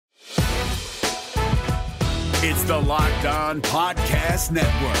It's the Locked On Podcast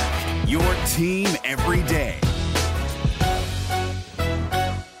Network, your team every day.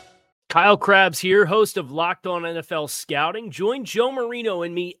 Kyle Krabs here, host of Locked On NFL Scouting. Join Joe Marino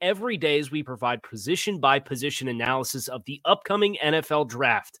and me every day as we provide position-by-position analysis of the upcoming NFL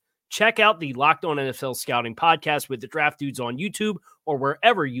Draft. Check out the Locked On NFL Scouting podcast with the Draft Dudes on YouTube or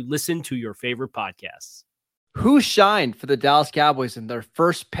wherever you listen to your favorite podcasts. Who shined for the Dallas Cowboys in their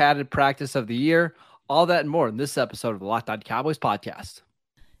first padded practice of the year? All that and more in this episode of the Locked On Cowboys podcast.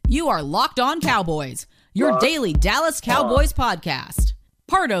 You are Locked On Cowboys, your daily Dallas Cowboys podcast.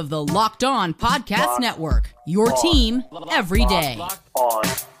 Part of the Locked On Podcast Network, your team every day. Locked On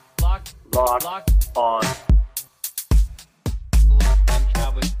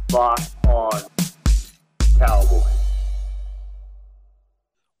Cowboys. Locked On Cowboys.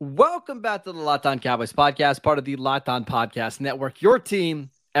 Welcome back to the Locked On Cowboys podcast, part of the Locked On Podcast Network, your team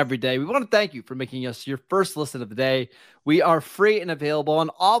every day. We want to thank you for making us your first listen of the day. We are free and available on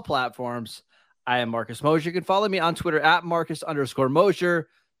all platforms. I am Marcus Mosher. You can follow me on Twitter at Marcus_Mosher.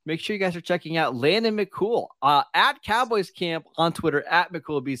 Make sure you guys are checking out Landon McCool at Cowboys Camp on Twitter at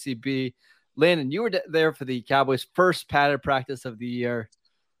McCoolBCB. Landon, you were there for the Cowboys' first padded practice of the year.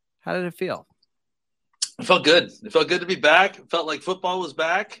 How did it feel? It felt good. It felt good to be back. It felt like football was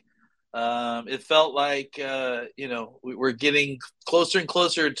back. It felt like, we were getting closer and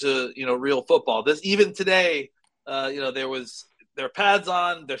closer to, real football. Even today, there are pads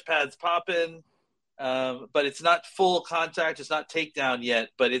on, there's pads popping, but it's not full contact. It's not takedown yet,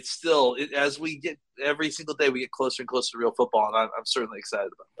 but it's still, as we get every single day, we get closer and closer to real football. And I'm certainly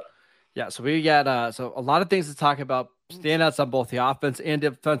excited about that. Yeah. So we got, a lot of things to talk about, standouts on both the offense and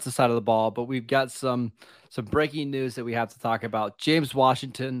defensive side of the ball, but we've got some breaking news that we have to talk about. James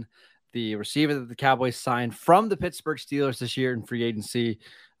Washington, the receiver that the Cowboys signed from the Pittsburgh Steelers this year in free agency.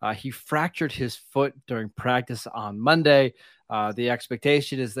 He fractured his foot during practice on Monday. The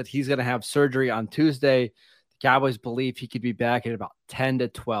expectation is that he's going to have surgery on Tuesday. The Cowboys believe he could be back in about 10 to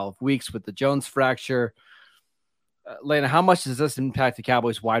 12 weeks with the Jones fracture. Lana, how much does this impact the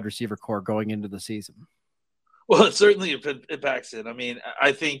Cowboys wide receiver core going into the season? Well, it certainly impacts it. I mean,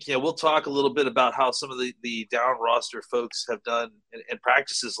 I think we'll talk a little bit about how some of the down roster folks have done in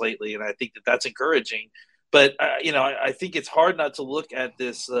practices lately, and I think that's encouraging. But I think it's hard not to look at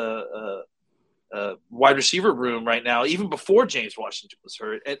this wide receiver room right now, even before James Washington was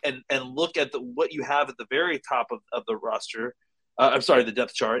hurt, and look at what you have at the very top of the roster. The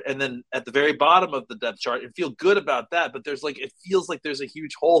depth chart, and then at the very bottom of the depth chart, and feel good about that. But it feels like there's a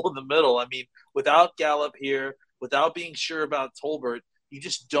huge hole in the middle. I mean, without Gallup here, without being sure about Tolbert, you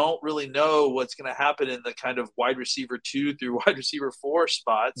just don't really know what's going to happen in the kind of wide receiver 2 through wide receiver 4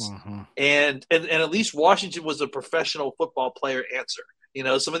 spots. Mm-hmm. And at least Washington was a professional football player answer.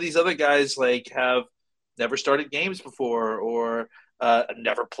 Some of these other guys have never started games before or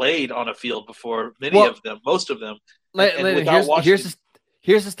never played on a field before. Most of them. Here's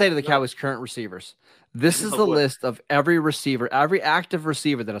the state of the Cowboys' current receivers. This is the list of every receiver, every active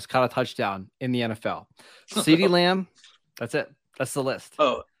receiver that has caught a touchdown in the NFL. CeeDee Lamb, that's it. That's the list.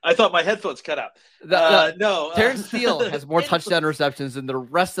 Oh, I thought my headphones cut out. No. Terrence Steele has more touchdown receptions than the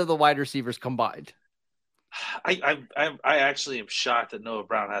rest of the wide receivers combined. I actually am shocked that Noah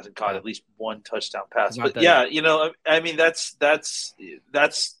Brown hasn't caught at least one touchdown pass. But I mean that's I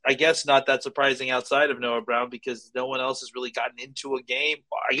guess not that surprising outside of Noah Brown because no one else has really gotten into a game.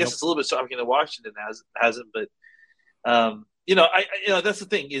 I guess It's a little bit shocking that Washington hasn't, but that's the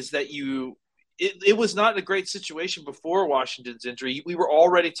thing is that it was not a great situation before Washington's injury. We were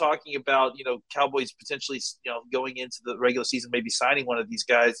already talking about Cowboys potentially going into the regular season maybe signing one of these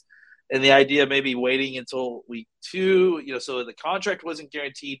guys. And the idea maybe waiting until week 2, so the contract wasn't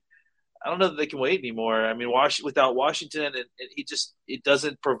guaranteed. I don't know that they can wait anymore. I mean, without Washington, and it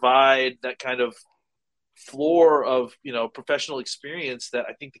doesn't provide that kind of floor of professional experience that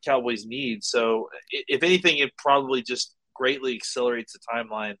I think the Cowboys need. So, if anything, it probably just greatly accelerates the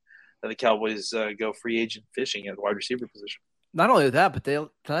timeline that the Cowboys go free agent fishing at the wide receiver position. Not only that, but they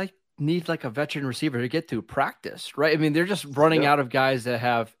need a veteran receiver to get to practice, right? I mean, they're just running out of guys that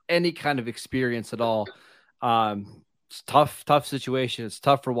have any kind of experience at all. It's tough situation. It's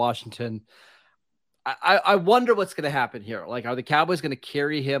tough for Washington. I wonder what's going to happen here. Are the Cowboys going to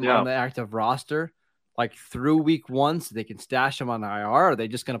carry him on the active roster through week 1 so they can stash him on the IR? Are they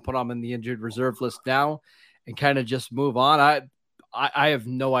just going to put him in the injured reserve list now and kind of just move on? I have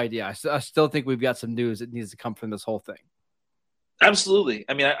no idea. I still think we've got some news that needs to come from this whole thing. Absolutely.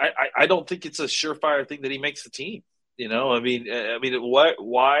 I mean, I don't think it's a surefire thing that he makes the team. Why?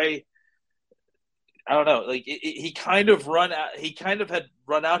 I don't know. He kind of had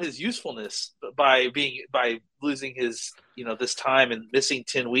run out his usefulness by losing his, this time and missing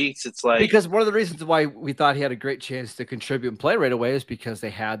 10 weeks. It's like, because one of the reasons why we thought he had a great chance to contribute and play right away is because they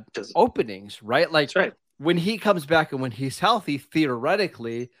had openings, right? Like, that's right. When he comes back and when he's healthy,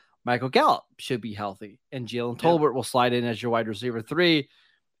 theoretically, Michael Gallup should be healthy, and Jalen Tolbert will slide in as your wide receiver 3.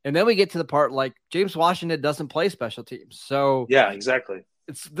 And then we get to the part like James Washington doesn't play special teams. So yeah, exactly.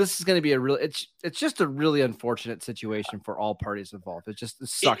 This is going to be it's just a really unfortunate situation for all parties involved. It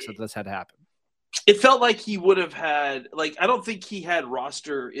sucks that this had to happen. It felt like he would have had, like, I don't think he had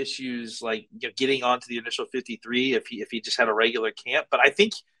roster issues like getting onto the initial 53 if he just had a regular camp, but I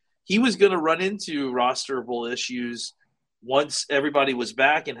think he was going to run into rosterable issues once everybody was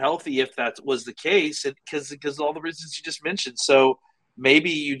back and healthy, if that was the case, because of all the reasons you just mentioned. So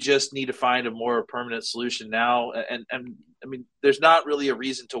maybe you just need to find a more permanent solution now. And I mean, there's not really a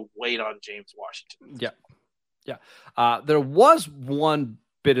reason to wait on James Washington. Yeah. There was one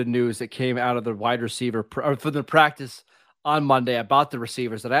bit of news that came out of the wide receiver for the practice on Monday about the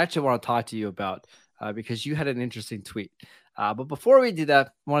receivers that I actually want to talk to you about because you had an interesting tweet. But before we do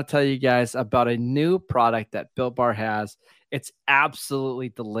that, I want to tell you guys about a new product that Built Bar has. It's absolutely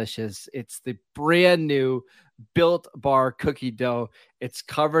delicious. It's the brand new Built Bar cookie dough. It's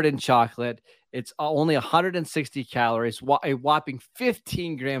covered in chocolate. It's only 160 calories, a whopping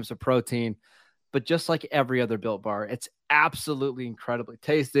 15 grams of protein. But just like every other Built Bar, it's absolutely incredibly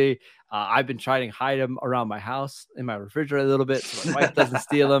tasty. I've been trying to hide them around my house in my refrigerator a little bit so my wife doesn't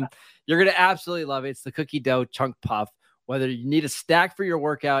steal them. You're going to absolutely love it. It's the cookie dough chunk puff. Whether you need a snack for your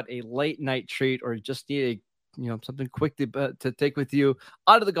workout, a late night treat, or you just need something quick to take with you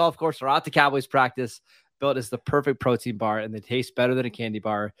onto the golf course or out to Cowboys practice, Built is the perfect protein bar, and they taste better than a candy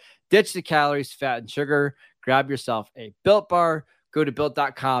bar. Ditch the calories, fat, and sugar. Grab yourself a Built Bar. Go to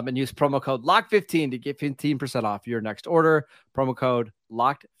Built.com and use promo code LOCK15 to get 15% off your next order. Promo code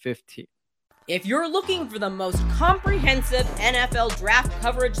LOCKed15. If you're looking for the most comprehensive NFL draft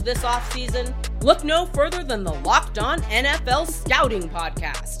coverage this offseason, look no further than the Locked On NFL Scouting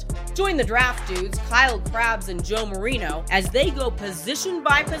Podcast. Join the draft dudes, Kyle Krabs and Joe Marino, as they go position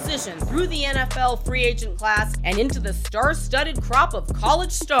by position through the NFL free agent class and into the star-studded crop of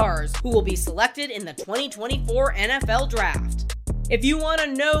college stars who will be selected in the 2024 NFL Draft. If you want to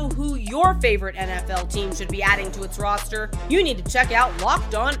know who your favorite NFL team should be adding to its roster, you need to check out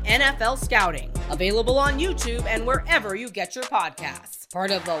Locked On NFL Scouting, available on YouTube and wherever you get your podcasts.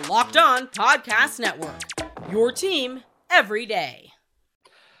 Part of the Locked On Podcast Network, your team every day.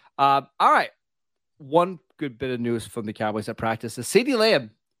 All right. One good bit of news from the Cowboys at practice is CeeDee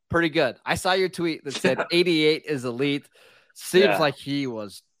Lamb, pretty good. I saw your tweet that said 88 is elite. Seems like he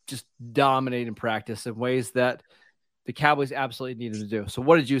was just dominating practice in ways that the Cowboys absolutely needed to do. So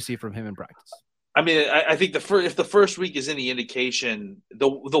what did you see from him in practice? I mean, I think if the first week is any indication, the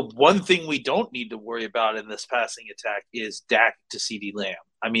one thing we don't need to worry about in this passing attack is Dak to CeeDee Lamb.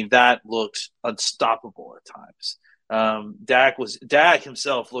 I mean, that looked unstoppable at times. Dak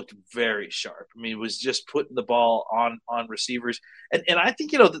himself looked very sharp. I mean, was just putting the ball on receivers. And I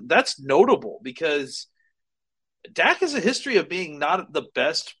think, that's notable because Dak has a history of being not the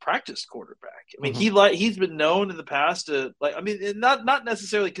best practice quarterback. I mean, he's been known in the past to not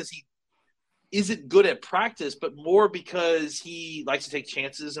necessarily because he isn't good at practice, but more because he likes to take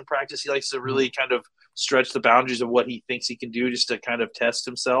chances in practice. He likes to really kind of stretch the boundaries of what he thinks he can do just to kind of test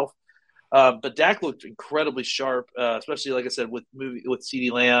himself. But Dak looked incredibly sharp, especially, like I said, with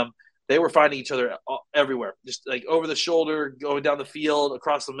CeeDee Lamb. They were finding each other everywhere, just like over the shoulder, going down the field,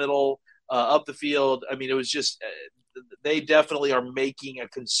 across the middle, up the field. I mean, it was just they definitely are making a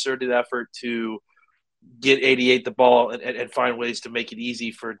concerted effort to get 88 the ball and find ways to make it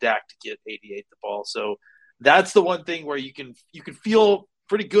easy for Dak to get 88 the ball. So that's the one thing where you can feel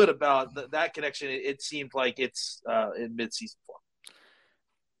pretty good about that connection. It seemed like it's in midseason form.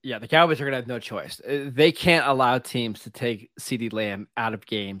 Yeah, the Cowboys are going to have no choice. They can't allow teams to take CeeDee Lamb out of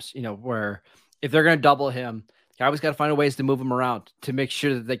games, where if they're going to double him, the Cowboys got to find ways to move him around to make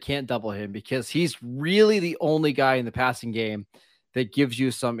sure that they can't double him because he's really the only guy in the passing game that gives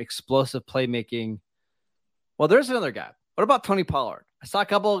you some explosive playmaking. Well, there's another guy. What about Tony Pollard? I saw a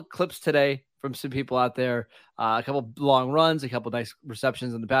couple of clips today from some people out there, a couple long runs, a couple nice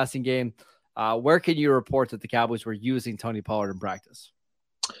receptions in the passing game. Where can you report that the Cowboys were using Tony Pollard in practice?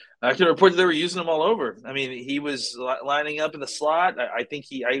 I can report that they were using him all over. I mean, he was lining up in the slot. I think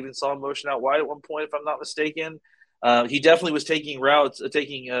I even saw him motion out wide at one point, if I'm not mistaken. He definitely was taking routes,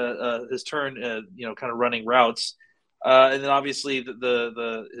 taking his turn, kind of running routes. And then obviously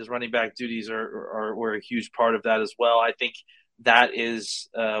his running back duties were a huge part of that as well. I think that is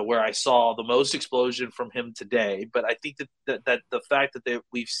where I saw the most explosion from him today. But I think that the fact that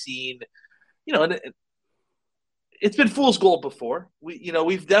we've seen, it's been fool's gold before.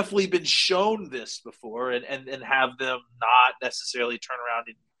 We've definitely been shown this before, and have them not necessarily turn around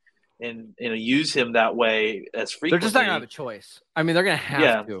and use him that way as frequently. They're just not gonna have a choice. I mean, they're gonna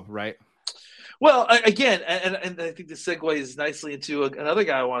have to, right? Well, again, and I think this segues nicely into another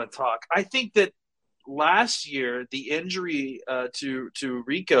guy I want to talk. I think that last year the injury to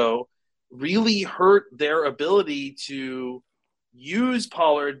Rico really hurt their ability to use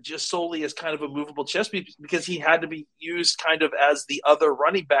Pollard just solely as kind of a movable chess piece, because he had to be used kind of as the other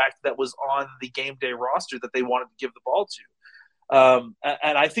running back that was on the game day roster that they wanted to give the ball to.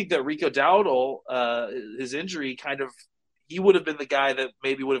 And I think that Rico Dowdle, his injury he would have been the guy that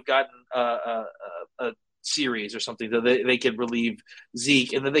maybe would have gotten a series or something that they could relieve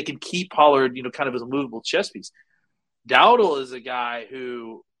Zeke, and then they can keep Pollard, kind of as a movable chess piece. Dowdle is a guy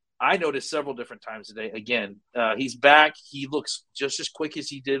who I noticed several different times today. Again, he's back. He looks just as quick as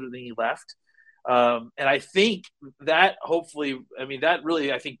he did when he left. And I think that that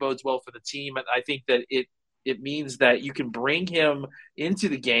really, I think, bodes well for the team. And I think that it means that you can bring him into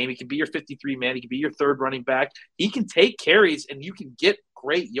the game. He can be your 53 man. He can be your third running back. He can take carries, and you can get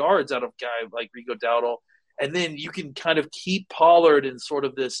great yards out of a guy like Rico Dowdle. And then you can kind of keep Pollard in sort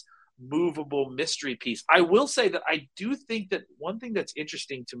of this movable mystery piece. I will say that I do think that one thing that's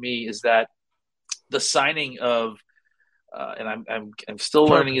interesting to me is that the signing of and I'm still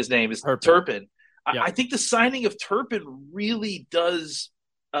learning his name is Turpin. Yeah. I think the signing of Turpin really does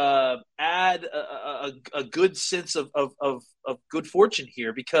add a good sense of good fortune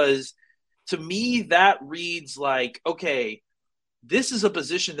here, because to me that reads like, okay, this is a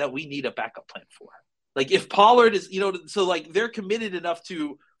position that we need a backup plan for. Like if Pollard is, so like they're committed enough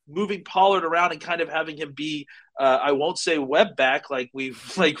to moving Pollard around and kind of having him be, I won't say web back like we've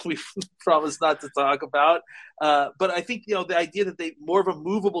promised not to talk about, but I think the idea that they more of a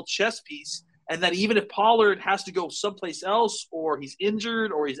movable chess piece, and that even if Pollard has to go someplace else, or he's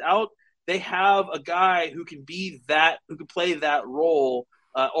injured or he's out, they have a guy who can play that role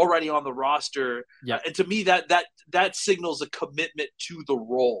already on the roster. Yeah. And to me, that signals a commitment to the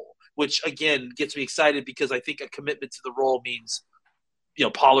role, which again gets me excited, because I think a commitment to the role means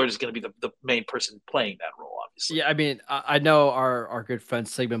Pollard is going to be the main person playing that role, obviously. Yeah, I mean, I know our good friend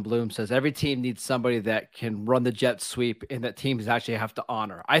Sigmund Bloom says every team needs somebody that can run the jet sweep and that teams actually have to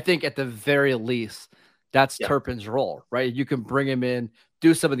honor. I think at the very least, that's Turpin's role, right? You can bring him in,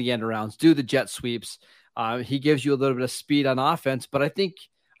 do some of the end arounds, do the jet sweeps. He gives you a little bit of speed on offense, but I think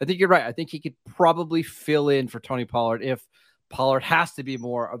you're right. I think he could probably fill in for Tony Pollard if Pollard has to be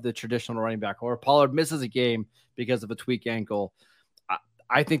more of the traditional running back, or if Pollard misses a game because of a tweak ankle.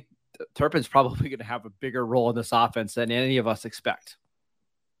 I think Turpin's probably going to have a bigger role in this offense than any of us expect.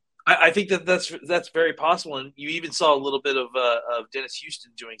 I think that's very possible, and you even saw a little bit of Dennis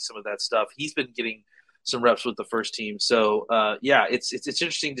Houston doing some of that stuff. He's been getting some reps with the first team, so it's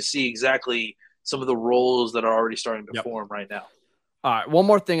interesting to see exactly some of the roles that are already starting to form right now. All right, one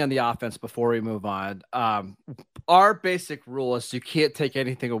more thing on the offense before we move on. Our basic rule is you can't take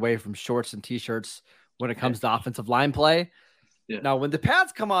anything away from shorts and T-shirts when it comes to offensive line play. Yeah. Now, when the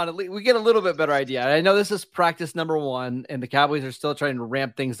pads come on, we get a little bit better idea. I know this is practice number 1, and the Cowboys are still trying to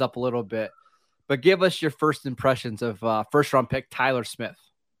ramp things up a little bit. But give us your first impressions of first-round pick Tyler Smith.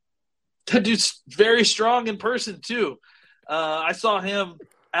 That dude's very strong in person, too. I saw him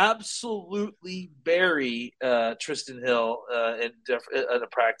absolutely bury Tristan Hill in a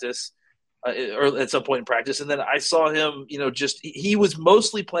practice, or at some point in practice. And then I saw him, he was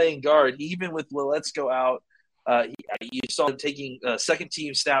mostly playing guard. Even with Leletsko out, you saw him taking second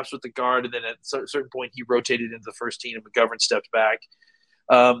team snaps with the guard, and then at a certain point he rotated into the first team and McGovern stepped back.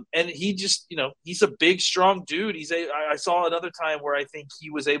 And he just, he's a big, strong dude. I saw another time where I think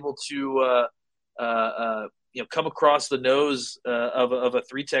he was able to, come across the nose of a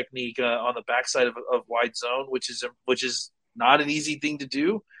 3 technique on the backside of wide zone, which is not an easy thing to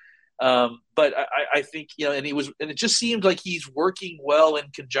do. But I think, and it just seemed like he's working well in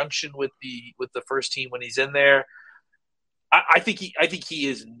conjunction with the first team when he's in there. I think he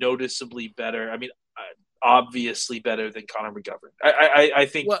is noticeably better. I mean, obviously better than Connor McGovern. I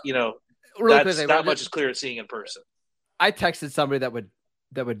think, that much is clear at seeing in person. I texted somebody that would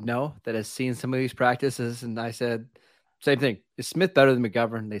know, that has seen some of these practices, and I said, same thing. Is Smith better than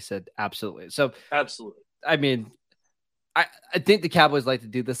McGovern? They said, absolutely. So absolutely. I mean, I think the Cowboys like to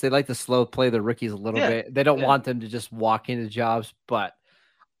do this. They like to slow play the rookies a little bit. They don't want them to just walk into jobs, but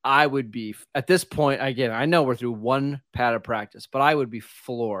I would be, at this point, again, I know we're through one pad of practice, but I would be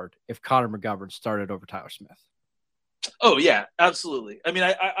floored if Connor McGovern started over Tyler Smith. Oh, yeah, absolutely. I mean,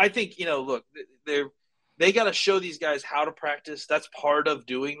 I think, look, they got to show these guys how to practice. That's part of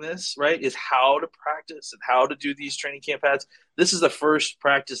doing this, right? Is how to practice and how to do these training camp pads. This is the first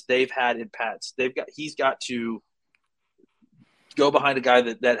practice they've had in pads. He's got to go behind a guy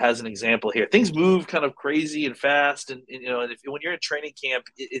that has an example here. Things move kind of crazy and fast, and when you're in training camp,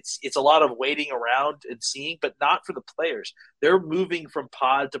 it's a lot of waiting around and seeing, but not for the players. They're moving from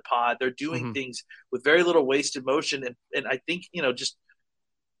pod to pod. They're doing things with very little wasted motion, and I think just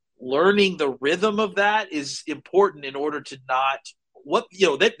learning the rhythm of that is important in order to not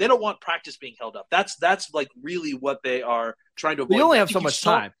they don't want practice being held up. That's like really what they are trying to avoid. You only have so much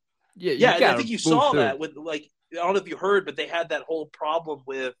time. Yeah, I think you saw that with I don't know if you heard, but they had that whole problem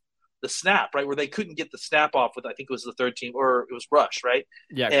with the snap, right, where they couldn't get the snap off with, I think it was the third team, or it was Rush, right?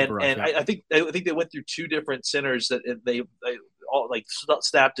 Yeah, I think they went through two different centers that they all like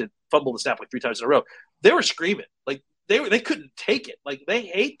snapped and fumbled the snap like 3 times in a row. They were screaming like they couldn't take it. Like they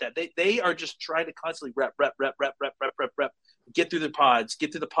hate that. They are just trying to constantly rep, get through the pods.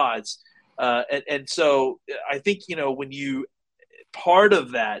 And so I think when you part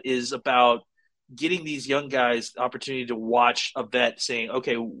of that is about getting these young guys the opportunity to watch a vet saying,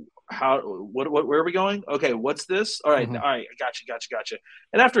 okay, where are we going? Okay, what's this? All right, all right, gotcha.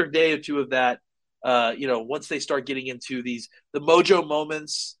 And after a day or two of that, once they start getting into the mojo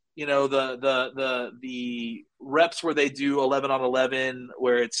moments, the reps where they do 11 on 11,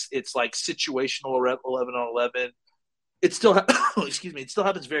 where it's like situational 11 on 11, it still it still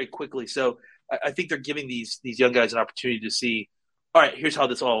happens very quickly. So I think they're giving these young guys an opportunity to see, all right, here's how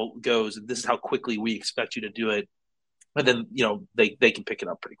this all goes, and this is how quickly we expect you to do it. And then, they can pick it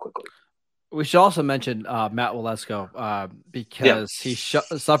up pretty quickly. We should also mention Matt Waletzko because he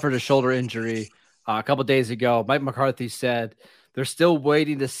suffered a shoulder injury a couple days ago. Mike McCarthy said they're still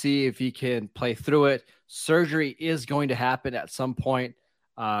waiting to see if he can play through it. Surgery is going to happen at some point.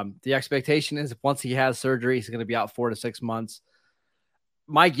 The expectation is once he has surgery, he's going to be out 4 to 6 months.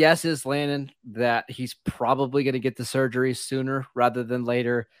 My guess is, Landon, that he's probably going to get the surgery sooner rather than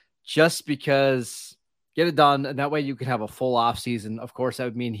later, just because get it done. And that way you can have a full off season. Of course, that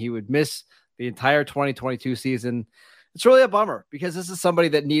would mean he would miss the entire 2022 season. It's really a bummer because this is somebody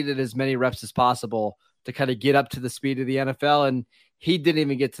that needed as many reps as possible to kind of get up to the speed of the NFL. And he didn't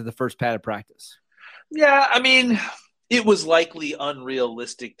even get to the first padded practice. Yeah. I mean, it was likely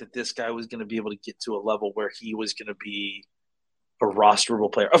unrealistic that this guy was going to be able to get to a level where he was going to be a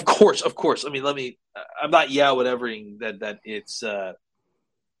rosterable player. Of course. I mean, I'm not whatevering that it's that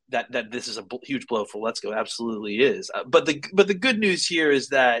this is a huge blow for Let's Go. Absolutely is. But the good news here is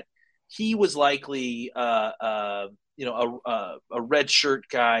that he was likely a red shirt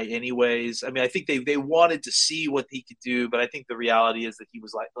guy anyways. I mean, I think they wanted to see what he could do, but I think the reality is that he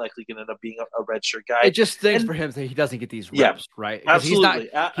was likely going to end up being a red shirt guy. It just stinks for him that he doesn't get these reps, right? Absolutely.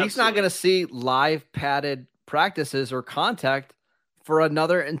 He's not going to see live padded practices or contact for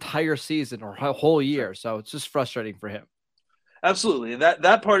another entire season or a whole year. So it's just frustrating for him. Absolutely. And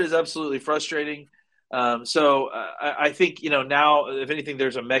that part is absolutely frustrating. I think, now, if anything,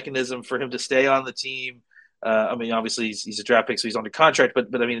 there's a mechanism for him to stay on the team. I mean, obviously he's a draft pick, so he's under contract, but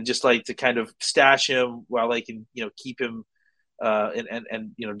I mean, just like to kind of stash him while they can, keep him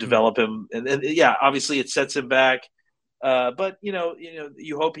and develop him. And obviously it sets him back. But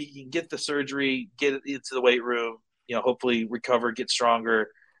you hope he can get the surgery, get into the weight room, hopefully recover, get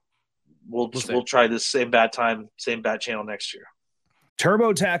stronger. We'll try this same bad time, same bad channel next year.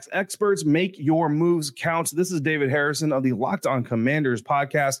 TurboTax experts, make your moves count. This is David Harrison of the Locked On Commanders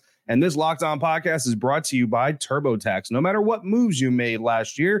podcast, and this Locked On podcast is brought to you by TurboTax. No matter what moves you made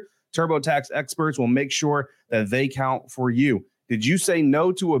last year, TurboTax experts will make sure that they count for you. Did you say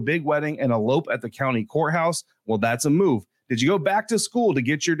no to a big wedding and elope at the county courthouse? Well, that's a move. Did you go back to school to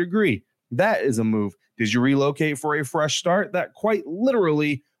get your degree? That is a move. Did you relocate for a fresh start? That quite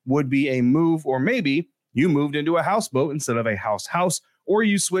literally would be a move. Or maybe you moved into a houseboat instead of a house, or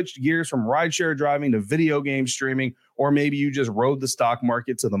you switched gears from rideshare driving to video game streaming, or maybe you just rode the stock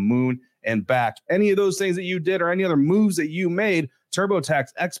market to the moon and back. Any of those things that you did or any other moves that you made, TurboTax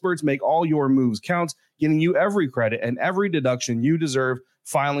experts make all your moves count, getting you every credit and every deduction you deserve,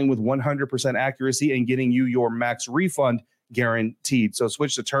 filing with 100% accuracy and getting you your max refund guaranteed. So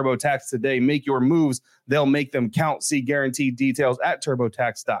switch to TurboTax today. Make your moves. They'll make them count. See guaranteed details at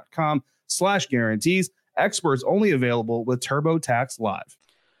turbotax.com/guarantees. Experts only available with TurboTax Live.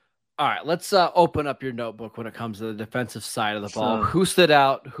 All right, let's open up your notebook when it comes to the defensive side of the ball. Who stood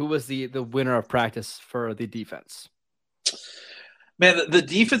out? Who was the winner of practice for the defense? Man, the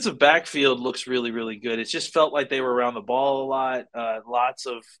defensive backfield looks really, really good. It just felt like they were around the ball a lot. Lots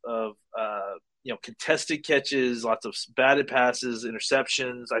of contested catches, lots of batted passes,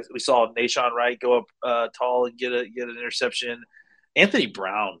 interceptions. We saw Nashawn Wright go up tall and get an interception. Anthony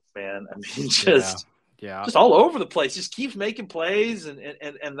Brown, man, I mean, just all over the place. Just keeps making plays, and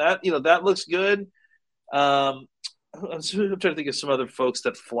that that looks good. I'm trying to think of some other folks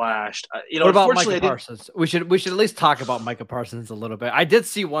that flashed. What about Micah Parsons? We should at least talk about Micah Parsons a little bit. I did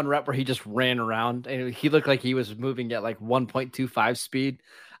see one rep where he just ran around, and he looked like he was moving at like 1.25 speed.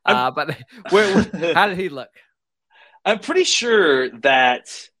 But how did he look? I'm pretty sure that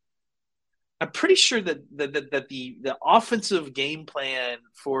the offensive game plan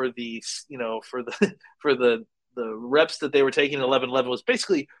for the reps that they were taking 11-11 was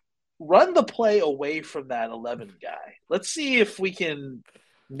basically run the play away from that 11 guy. Let's see if we can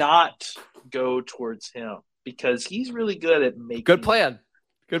not go towards him, because he's really good at making good plan.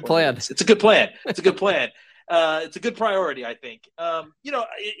 Good plan. It's a good plan. It's a good plan. It's a good priority, I think.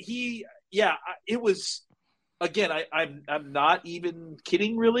 It was, again, I'm not even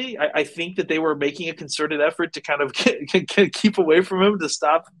kidding, really. I think that they were making a concerted effort to kind of keep away from him, to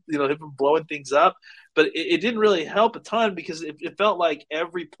stop, him from blowing things up. But it didn't really help a ton, because it felt like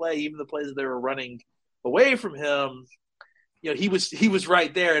every play, even the plays that they were running away from him, he was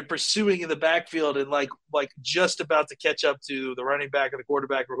right there and pursuing in the backfield and like just about to catch up to the running back or the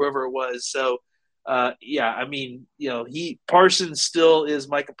quarterback or whoever it was. So, I mean, Parsons still is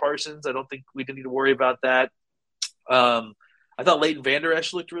Micah Parsons. I don't think we need to worry about that. I thought Leighton Vander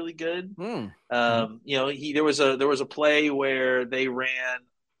Esch looked really good. There was a play where they ran,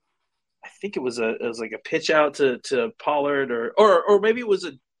 I think it was like a pitch out to Pollard or maybe it was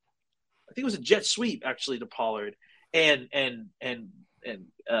a jet sweep actually to Pollard, and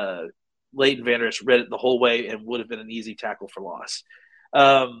Leighton Vander Esch read it the whole way and would have been an easy tackle for loss.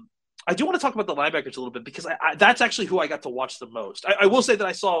 I do want to talk about the linebackers a little bit, because that's actually who I got to watch the most. I will say that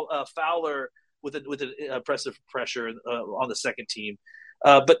I saw Fowler with an impressive pressure on the second team.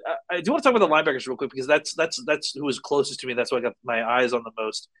 But I do want to talk about the linebackers real quick, because that's who was closest to me. That's what I got my eyes on the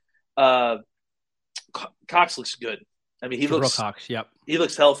most. Cox looks good. I mean, he looks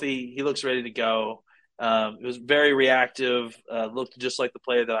healthy. He looks ready to go. It was very reactive. Looked just like the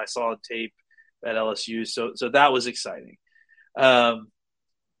player that I saw on tape at LSU. So that was exciting.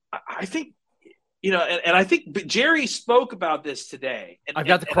 I think, and I think Jerry spoke about this today. I've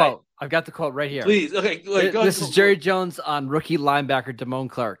got the quote right here. Please. Okay. This is Jerry Jones on rookie linebacker Damone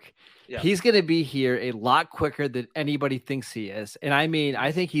Clark. Yeah. He's going to be here a lot quicker than anybody thinks he is. And I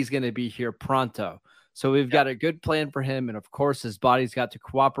think he's going to be here pronto. So we've got a good plan for him. And of course, his body's got to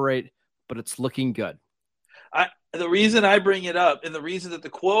cooperate, but it's looking good. The reason I bring it up, and the reason that the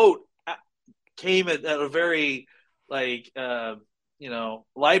quote came at a very light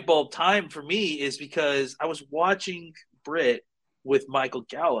bulb time for me, is because I was watching Britt with Michael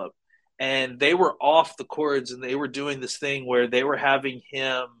Gallup, and they were off the cords, and they were doing this thing where they were having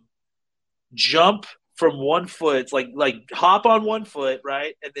him jump from one foot, like hop on one foot,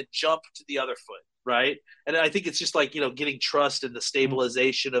 right, and then jump to the other foot, right. And I think it's just like getting trust and the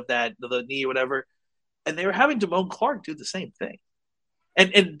stabilization of that, the knee or whatever. And they were having Damone Clark do the same thing.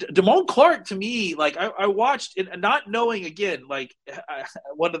 And Damone Clark, to me, like I watched it, and not knowing, again, like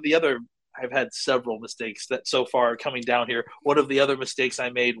one of the other, I've had several mistakes that so far coming down here. One of the other mistakes I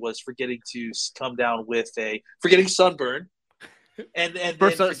made was forgetting to come down with forgetting sunburn. And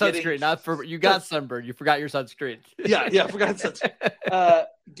for sunscreen, not for you got sunburn. You forgot your sunscreen. Yeah, forgot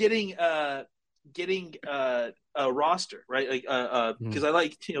sunscreen. Getting a roster, right? Like because I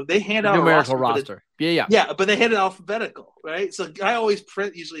like they hand out numerical a roster. Yeah, but they hand it alphabetical, right? So I always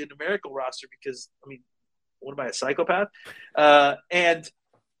print usually a numerical roster, because what am I, a psychopath? And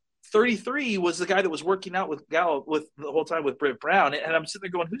 33 was the guy that was working out with Gallup with the whole time with Britt Brown, and I'm sitting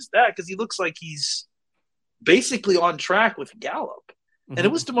there going, who's that? Because he looks like he's basically on track with Gallup, and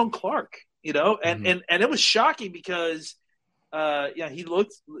it was Damone Clark, and it was shocking because he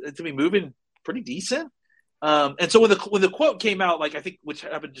looked to be moving pretty decent. And so when the quote came out, like I think, which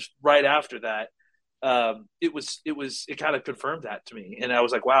happened just right after that, it kind of confirmed that to me, and I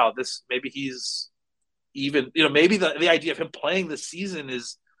was like, wow, this maybe he's even maybe the idea of him playing this season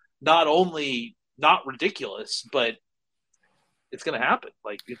is not only not ridiculous, but it's going to happen.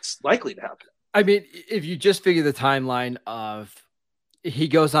 Like it's likely to happen. I mean, if you just figure the timeline of he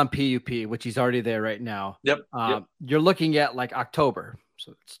goes on PUP, which he's already there right now. Yep. You're looking at like October.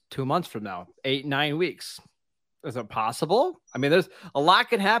 So it's 2 months from now, 8-9 weeks. Is it possible? I mean, there's a lot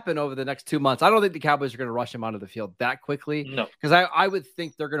can happen over the next 2 months. I don't think the Cowboys are going to rush him onto the field that quickly. No, because I would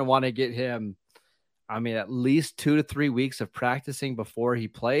think they're going to want to get him, at least 2 to 3 weeks of practicing before he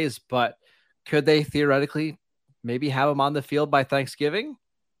plays. But could they theoretically maybe have him on the field by Thanksgiving?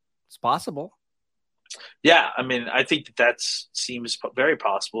 It's possible. Yeah, I mean, I think that seems very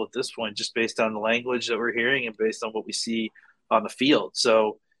possible at this point, just based on the language that we're hearing and based on what we see on the field.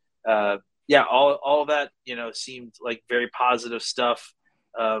 So, yeah, all of that, seemed like very positive stuff.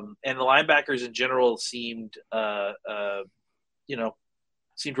 And the linebackers in general seemed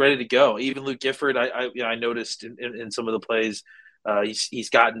ready to go. Even Luke Gifford, I noticed in some of the plays, he's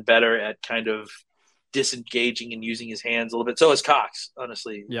gotten better at kind of disengaging and using his hands a little bit. So is Cox,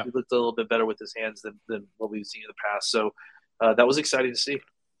 honestly. Yeah. He looked a little bit better with his hands than what we've seen in the past. So that was exciting to see.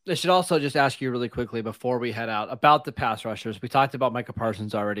 I should also just ask you really quickly before we head out about the pass rushers. We talked about Micah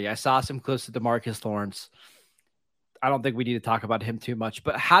Parsons already. I saw some clips of DeMarcus Lawrence. I don't think we need to talk about him too much,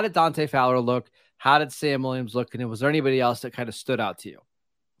 but how did Dante Fowler look? How did Sam Williams look? And was there anybody else that kind of stood out to you?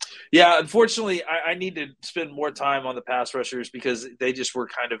 Yeah, unfortunately, I need to spend more time on the pass rushers because they just were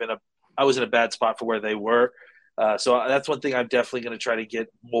kind of I was in a bad spot for where they were. So that's one thing I'm definitely going to try to get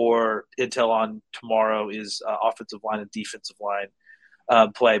more intel on tomorrow is offensive line and defensive line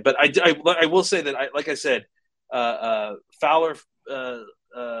play. But I will say that, like I said, Fowler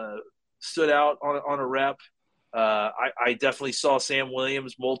stood out on a rep. I definitely saw Sam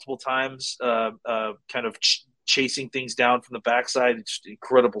Williams multiple times kind of chasing things down from the backside. It's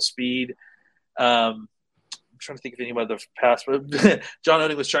incredible speed. I'm trying to think of any other pass. John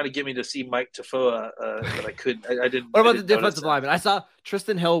Oding was trying to get me to see Mike Tafoa, but I couldn't. I didn't. What about the defensive lineman? I saw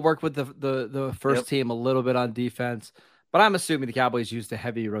Tristan Hill work with the first team a little bit on defense, but I'm assuming the Cowboys used a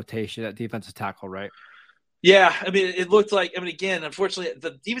heavy rotation at defensive tackle, right? Yeah, I mean, it looked like. I mean, again, unfortunately,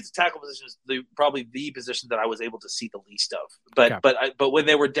 the defensive tackle position is probably the position that I was able to see the least of. But when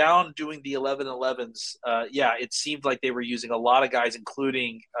they were down doing the 11-11s, it seemed like they were using a lot of guys,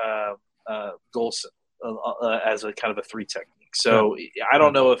 including Golson, as a kind of a 3 technique. So I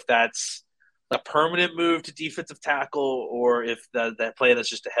don't know if that's a permanent move to defensive tackle or if that plan is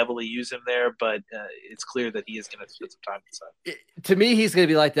just to heavily use him there. But it's clear that he is going to spend some time inside. To me, he's going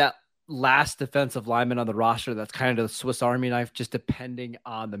to be like that last defensive lineman on the roster. That's kind of the Swiss Army knife, just depending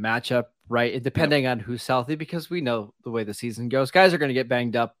on the matchup, right? And depending on who's healthy, because we know the way the season goes. Guys are going to get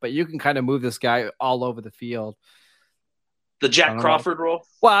banged up, but you can kind of move this guy all over the field. The Jack Crawford role?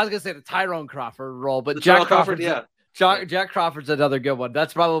 Well, I was going to say the Tyrone Crawford role, but Jack Crawford's another good one.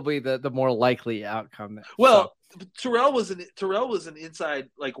 That's probably the more likely outcome. Well, Terrell was an inside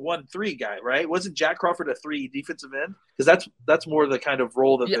like 1-3 guy, right? Wasn't Jack Crawford a 3 defensive end? Because that's more the kind of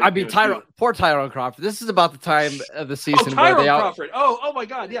role that. Poor Tyrone Crawford. This is about the time of the season where Crawford. Oh my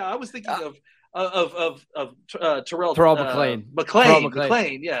God! Yeah, I was thinking of Terrell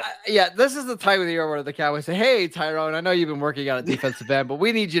McClain. Yeah. This is the time of the year where the Cowboys say, "Hey, Tyrone, I know you've been working out at defensive end, but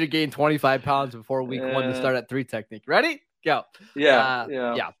we need you to gain 25 pounds before week 1 to start at 3 technique. Ready? Go."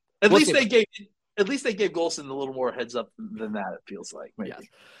 Yeah. At least they gave Golson a little more heads up than that, it feels like. Maybe.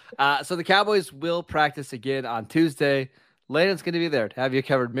 Yes. So the Cowboys will practice again on Tuesday. Landon's going to be there to have you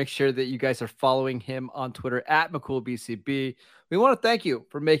covered. Make sure that you guys are following him on Twitter at McCoolBCB. We want to thank you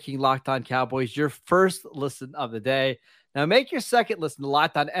for making Locked On Cowboys your first listen of the day. Now make your second listen to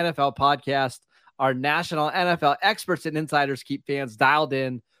Locked On NFL podcast. Our national NFL experts and insiders keep fans dialed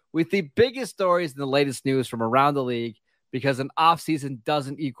in with the biggest stories and the latest news from around the league, because an offseason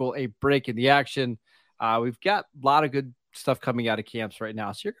doesn't equal a break in the action. We've got a lot of good stuff coming out of camps right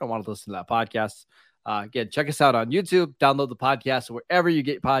now, so you're going to want to listen to that podcast. Again, check us out on YouTube, download the podcast wherever you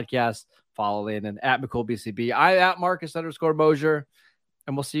get podcasts, follow Landon at McCoolBCB. I'm at Marcus_Mosier,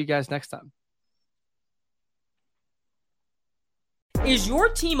 and we'll see you guys next time. Is your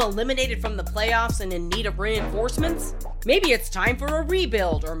team eliminated from the playoffs and in need of reinforcements? Maybe it's time for a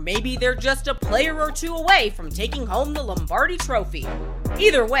rebuild, or maybe they're just a player or two away from taking home the Lombardi Trophy.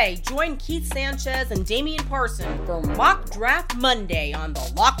 Either way, join Keith Sanchez and Damian Parson for Mock Draft Monday on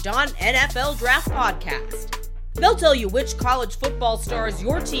the Locked On NFL Draft Podcast. They'll tell you which college football stars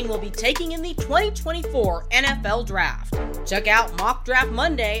your team will be taking in the 2024 NFL Draft. Check out Mock Draft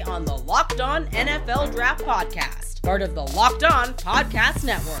Monday on the Locked On NFL Draft Podcast, part of the Locked On Podcast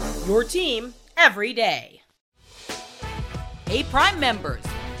Network, your team every day. Hey, Prime members,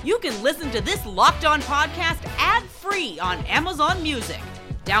 you can listen to this Locked On podcast ad-free on Amazon Music.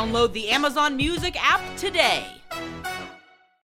 Download the Amazon Music app today.